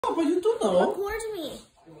pa YouTube no? Record me.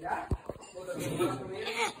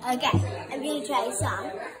 Okay, I'm gonna try a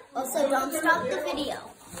song. Also, don't stop the video.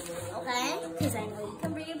 Okay? Because I know you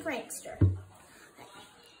can be a prankster.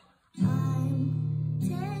 I'm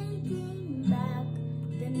taking back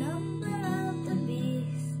the number of the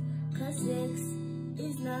beast. 'Cause 6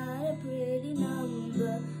 is not a pretty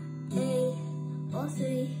number. 8 or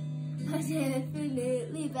 3 are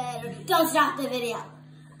definitely better. Don't stop the video.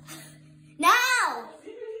 No!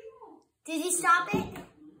 Did he stop it?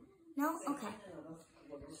 No? Okay.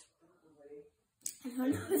 I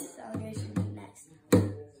don't know what song I should do next.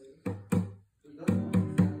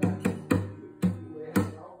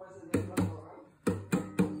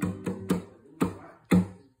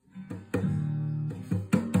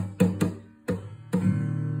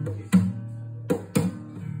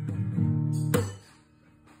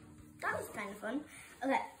 That was kind of fun.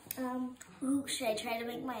 Okay. Ooh, should I try to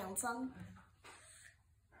make my own song?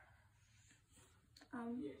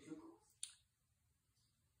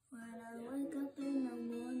 When I wake up in the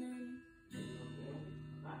morning,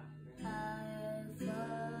 I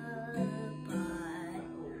fall apart.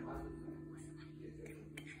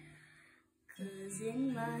 'Cause in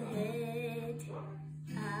my head,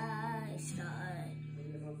 I start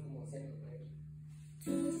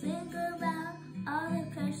to think about all the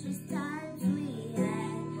precious times we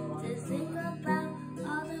had. To think about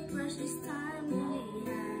all the precious times we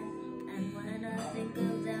had. And when I think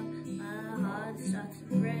of them, my heart starts to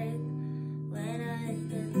break. When I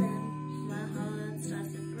think of them, my heart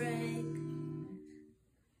starts to break.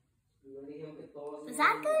 Was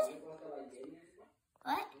that good?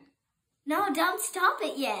 What? No, don't stop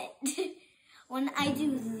it yet. When I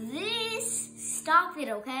do this, stop it,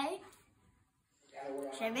 okay?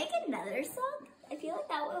 Should I make another song? I feel like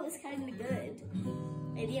that one was kind of good.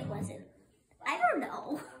 Maybe it wasn't. I don't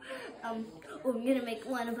know. I'm gonna make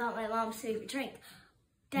one about my mom's favorite drink,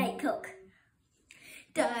 Diet Coke.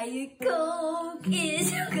 Diet Coke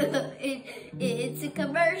is good. It's a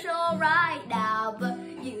commercial right now, but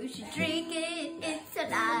you should drink it. It's so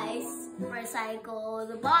nice. Recycle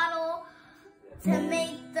the bottle to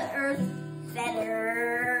make the earth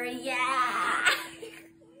better. Yeah.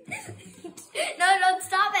 No, don't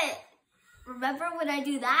stop it. Remember when I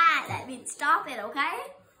do that, that means stop it,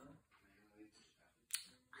 okay?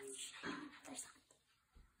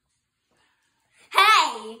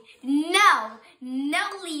 Hey, no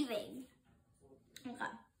leaving.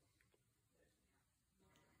 Okay.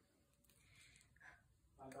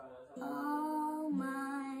 All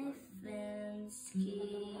my friends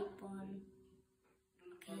keep on.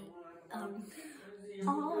 Okay.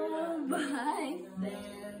 All my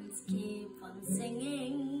friends keep on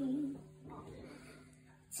singing,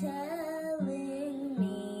 telling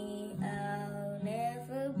me I'll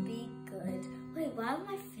never be good. Wait, why would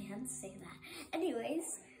my fans say that?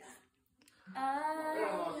 Anyways, I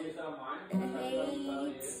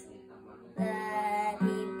hate that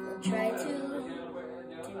people try to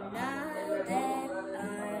deny that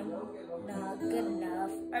I'm not good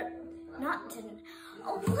enough. Or not to.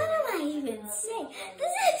 Oh, what am I even saying?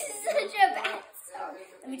 This is such a bad song.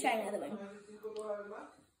 Let me try another one.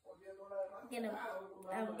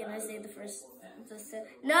 I'm gonna say the first.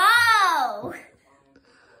 No!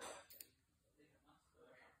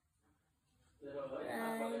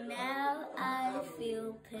 Now I feel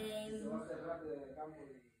pain.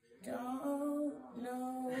 Don't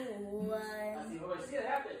know why.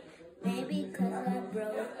 Maybe 'cause I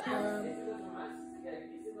broke up.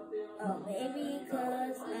 Oh, maybe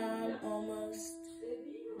 'cause I'm almost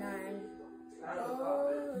 9.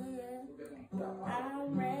 Oh yeah, but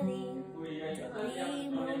I'm ready to be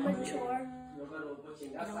more mature.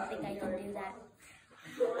 I don't think I can do that.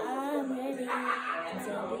 I'm ready to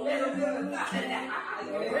be more mature.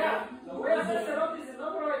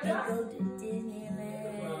 And go to Disneyland.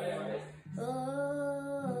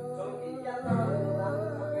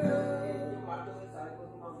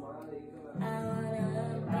 I wanna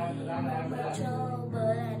be more mature,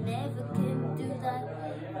 but I never can do that.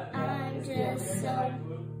 I'm just so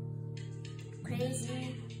crazy.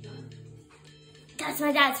 That's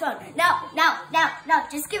my dad's phone. No,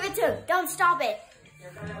 just give it to him. Don't stop it.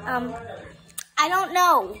 I don't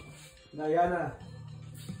know. Diana.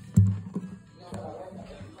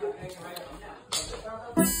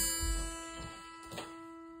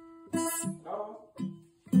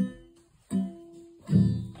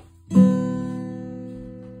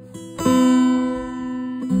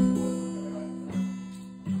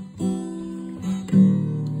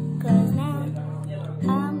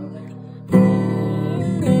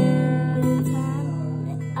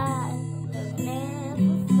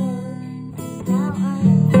 Now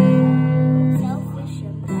I'm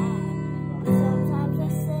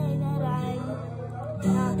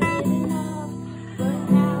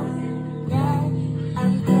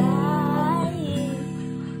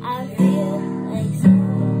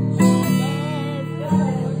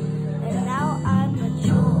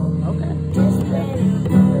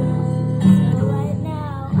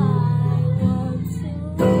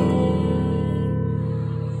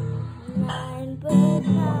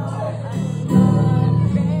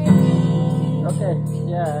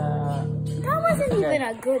Yeah. That wasn't even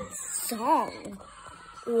a good song.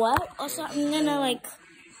 What? Also, I'm gonna like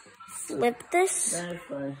flip this That's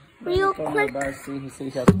fine. real quick. See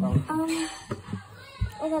that song.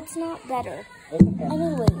 Oh, that's not better. It's okay.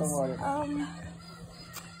 Anyways, Don't worry.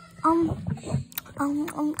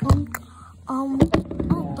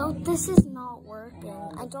 oh, though this is not working.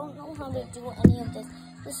 I don't know how to do any of this.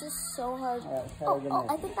 This is so hard. Oh,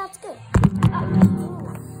 I think that's good.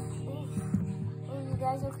 Ooh, you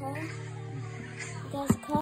guys okay? You guys okay?